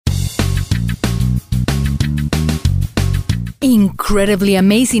Incredibly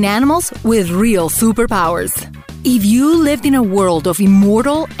amazing animals with real superpowers. If you lived in a world of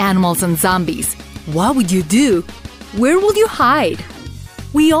immortal animals and zombies, what would you do? Where would you hide?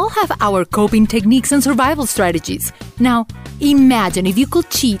 We all have our coping techniques and survival strategies. Now, imagine if you could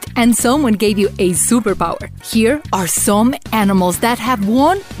cheat and someone gave you a superpower. Here are some animals that have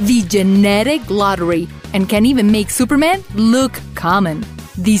won the genetic lottery and can even make Superman look common.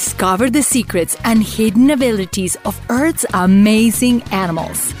 Discover the secrets and hidden abilities of Earth's amazing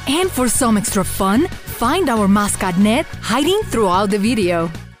animals. And for some extra fun, find our mascot Ned hiding throughout the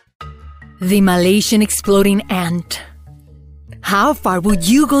video. The Malaysian exploding ant. How far would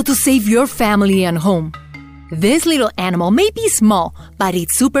you go to save your family and home? This little animal may be small, but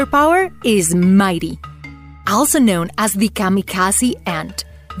its superpower is mighty. Also known as the kamikaze ant,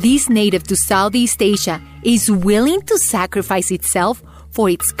 this native to Southeast Asia is willing to sacrifice itself for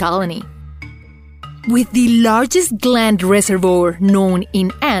its colony. With the largest gland reservoir known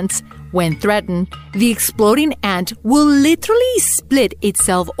in ants, when threatened, the exploding ant will literally split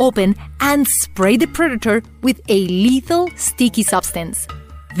itself open and spray the predator with a lethal sticky substance.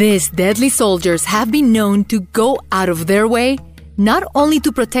 These deadly soldiers have been known to go out of their way not only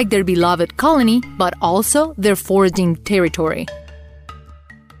to protect their beloved colony, but also their foraging territory.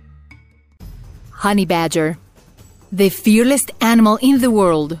 Honey badger. The fearless animal in the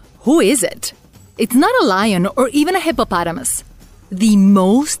world. Who is it? It's not a lion or even a hippopotamus. The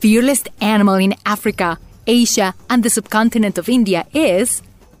most fearless animal in Africa, Asia, and the subcontinent of India is,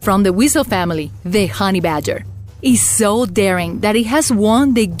 from the weasel family, the honey badger. It's so daring that it has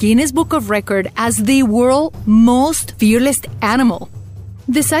won the Guinness Book of Records as the world's most fearless animal.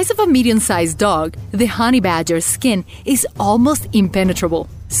 The size of a medium-sized dog, the honey badger's skin is almost impenetrable,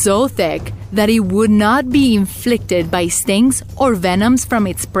 so thick that it would not be inflicted by stings or venoms from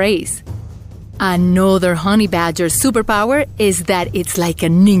its prey. Another honey badger's superpower is that it's like a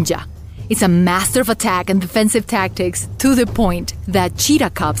ninja. It's a master of attack and defensive tactics to the point that cheetah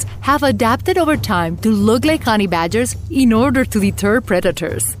cubs have adapted over time to look like honey badgers in order to deter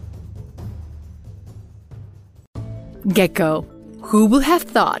predators. Gecko. Who would have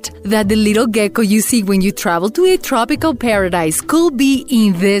thought that the little gecko you see when you travel to a tropical paradise could be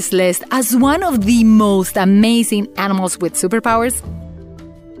in this list as one of the most amazing animals with superpowers?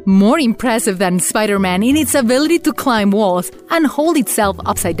 More impressive than Spider-Man in its ability to climb walls and hold itself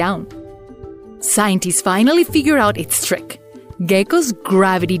upside down. Scientists finally figure out its trick. Gecko's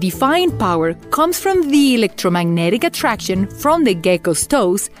gravity-defying power comes from the electromagnetic attraction from the gecko's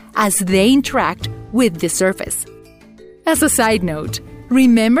toes as they interact with the surface. As a side note,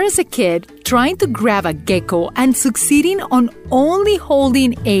 remember as a kid trying to grab a gecko and succeeding on only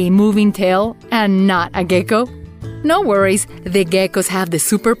holding a moving tail and not a gecko? No worries, the geckos have the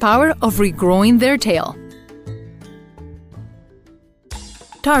superpower of regrowing their tail.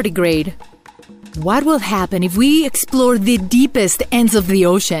 Tardigrade. What will happen if we explore the deepest ends of the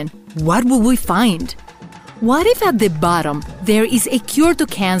ocean? What will we find? What if at the bottom there is a cure to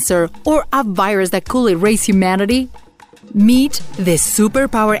cancer or a virus that could erase humanity? Meet the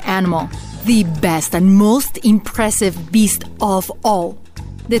superpower animal, the best and most impressive beast of all,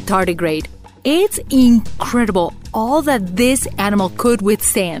 the tardigrade. It's incredible all that this animal could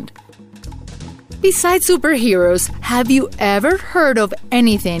withstand. Besides superheroes, have you ever heard of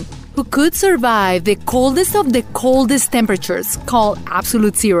anything who could survive the coldest of the coldest temperatures called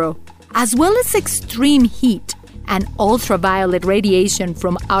absolute zero, as well as extreme heat and ultraviolet radiation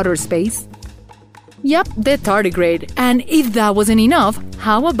from outer space? Yep, the tardigrade. And if that wasn't enough,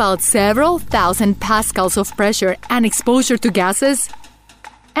 how about several thousand pascals of pressure and exposure to gases?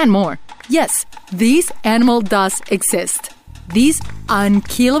 And more. Yes, this animal does exist. This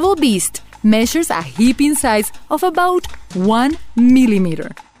unkillable beast measures a heaping size of about 1 millimeter.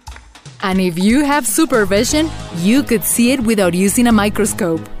 And if you have supervision, you could see it without using a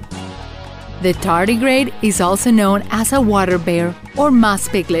microscope. The tardigrade is also known as a water bear or moss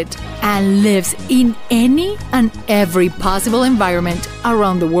piglet and lives in any and every possible environment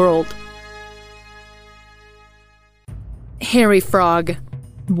around the world. Hairy frog.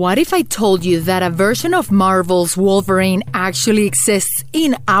 What if I told you that a version of Marvel's Wolverine actually exists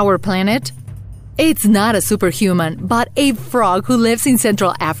in our planet? It's not a superhuman, but a frog who lives in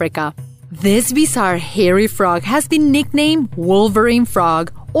Central Africa. This bizarre hairy frog has been nicknamed Wolverine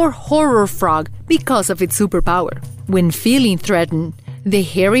frog or horror frog because of its superpower. When feeling threatened, the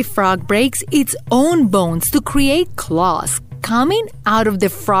hairy frog breaks its own bones to create claws coming out of the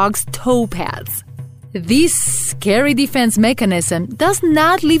frog's toe pads. This scary defense mechanism does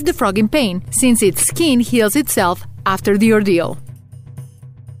not leave the frog in pain since its skin heals itself after the ordeal.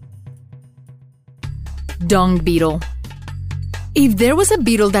 Dung beetle. If there was a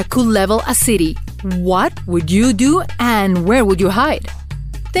beetle that could level a city, what would you do and where would you hide?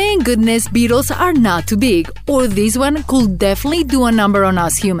 Thank goodness beetles are not too big, or this one could definitely do a number on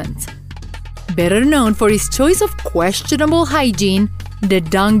us humans. Better known for its choice of questionable hygiene, the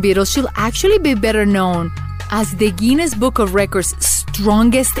dung beetle should actually be better known as the Guinness Book of Records'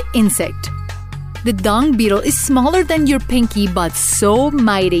 strongest insect. The dung beetle is smaller than your pinky but so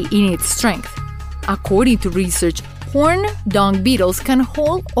mighty in its strength. According to research, horned dung beetles can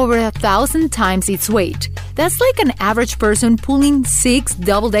hold over 1,000 times its weight. That's like an average person pulling 6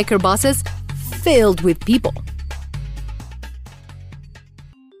 double-decker buses filled with people.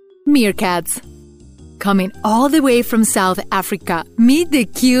 Meerkats. Coming all the way from South Africa, meet the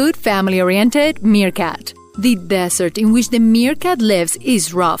cute, family-oriented meerkat. The desert in which the meerkat lives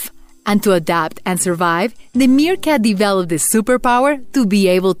is rough, and to adapt and survive, the meerkat developed the superpower to be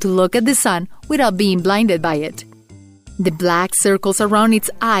able to look at the sun without being blinded by it. The black circles around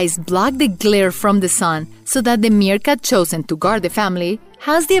its eyes block the glare from the sun so that the meerkat chosen to guard the family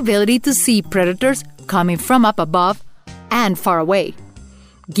has the ability to see predators coming from up above and far away,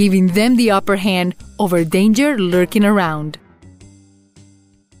 giving them the upper hand over danger lurking around.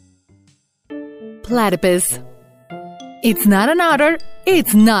 Platypus. It's not an otter,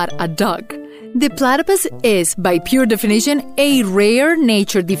 it's not a duck. The platypus is, by pure definition, a rare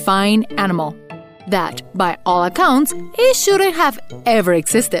nature-defying animal that, by all accounts, it shouldn't have ever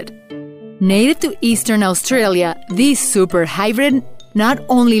existed. Native to Eastern Australia, this super hybrid not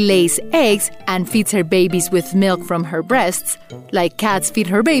only lays eggs and feeds her babies with milk from her breasts, like cats feed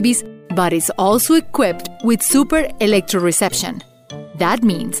her babies, but is also equipped with super electroreception. That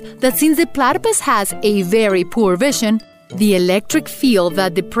means that since the platypus has a very poor vision, the electric field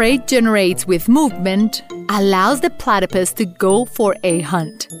that the prey generates with movement allows the platypus to go for a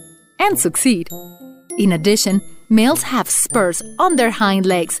hunt and succeed. In addition, males have spurs on their hind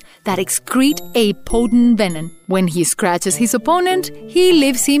legs that excrete a potent venom. When he scratches his opponent, he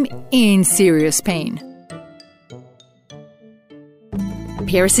leaves him in serious pain.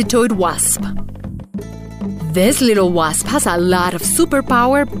 Parasitoid wasp. This little wasp has a lot of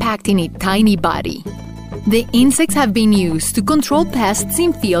superpower packed in its tiny body. The insects have been used to control pests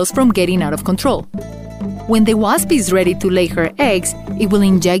in fields from getting out of control. When the wasp is ready to lay her eggs, it will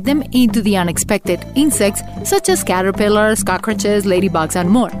inject them into the unexpected insects such as caterpillars, cockroaches, ladybugs, and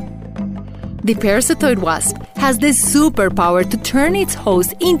more. The parasitoid wasp has the superpower to turn its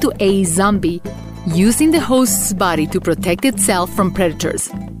host into a zombie, using the host's body to protect itself from predators,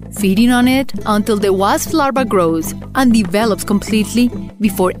 feeding on it until the wasp larva grows and develops completely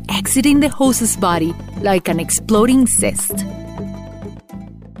before exiting the host's body like an exploding cyst.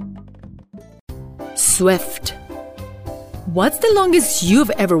 Swift. What's the longest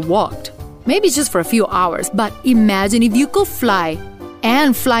you've ever walked? Maybe just for a few hours, but imagine if you could fly,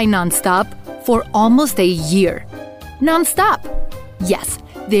 and fly non-stop, for almost a year. Non-stop! Yes,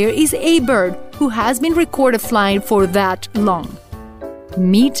 there is a bird who has been recorded flying for that long.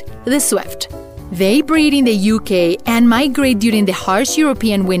 Meet the swift. They breed in the UK and migrate during the harsh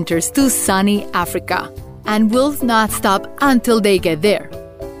European winters to sunny Africa, and will not stop until they get there.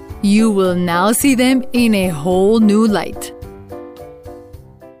 You will now see them in a whole new light.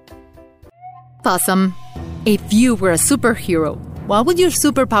 Possum. If you were a superhero, what would your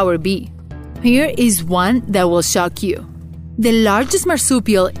superpower be? Here is one that will shock you. The largest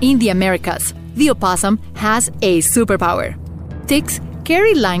marsupial in the Americas, the opossum, has a superpower. Ticks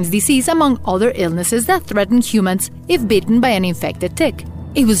carry Lyme's disease among other illnesses that threaten humans if bitten by an infected tick.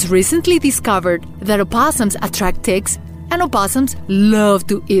 It was recently discovered that opossums attract ticks, and opossums love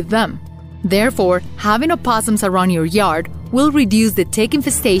to eat them. Therefore, having opossums around your yard will reduce the tick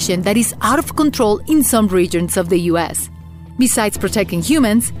infestation that is out of control in some regions of the US. Besides protecting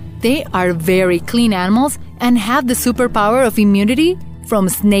humans, they are very clean animals and have the superpower of immunity from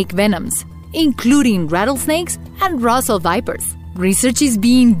snake venoms, including rattlesnakes and Russell vipers. Research is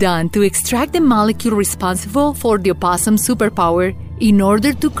being done to extract the molecule responsible for the opossum superpower in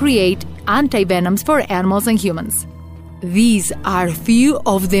order to create antivenoms for animals and humans. These are few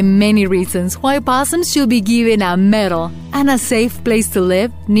of the many reasons why opossums should be given a medal and a safe place to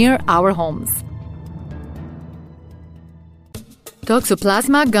live near our homes.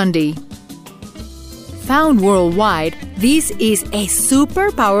 Toxoplasma gondii. Found worldwide, this is a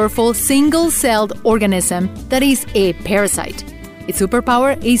super powerful single-celled organism that is a parasite. Its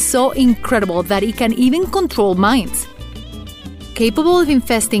superpower is so incredible that it can even control minds. Capable of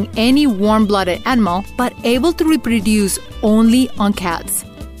infesting any warm-blooded animal, but able to reproduce only on cats.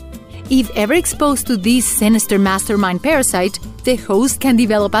 If ever exposed to this sinister mastermind parasite, the host can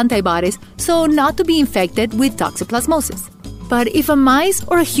develop antibodies so not to be infected with toxoplasmosis. But if a mice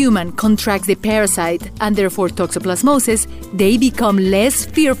or a human contracts the parasite and therefore toxoplasmosis, they become less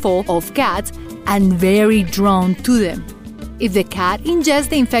fearful of cats and very drawn to them. If the cat ingests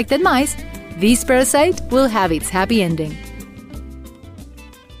the infected mice, this parasite will have its happy ending.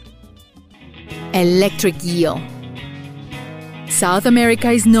 Electric eel. South America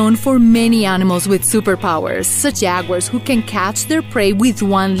is known for many animals with superpowers, such jaguars who can catch their prey with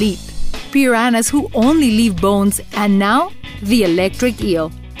one leap, piranhas who only leave bones, and now the electric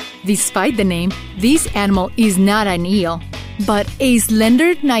eel. Despite the name, this animal is not an eel, but a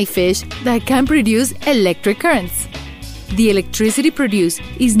slender knifefish that can produce electric currents. The electricity produced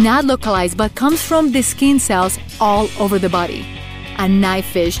is not localized but comes from the skin cells all over the body. A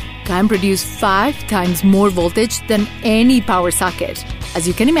knifefish can produce 5 times more voltage than any power socket. As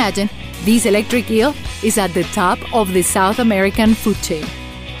you can imagine, this electric eel is at the top of the South American food chain.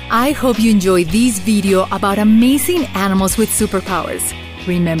 I hope you enjoyed this video about amazing animals with superpowers.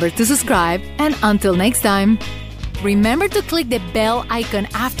 Remember to subscribe, and until next time, remember to click the bell icon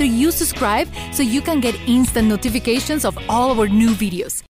after you subscribe so you can get instant notifications of all our new videos.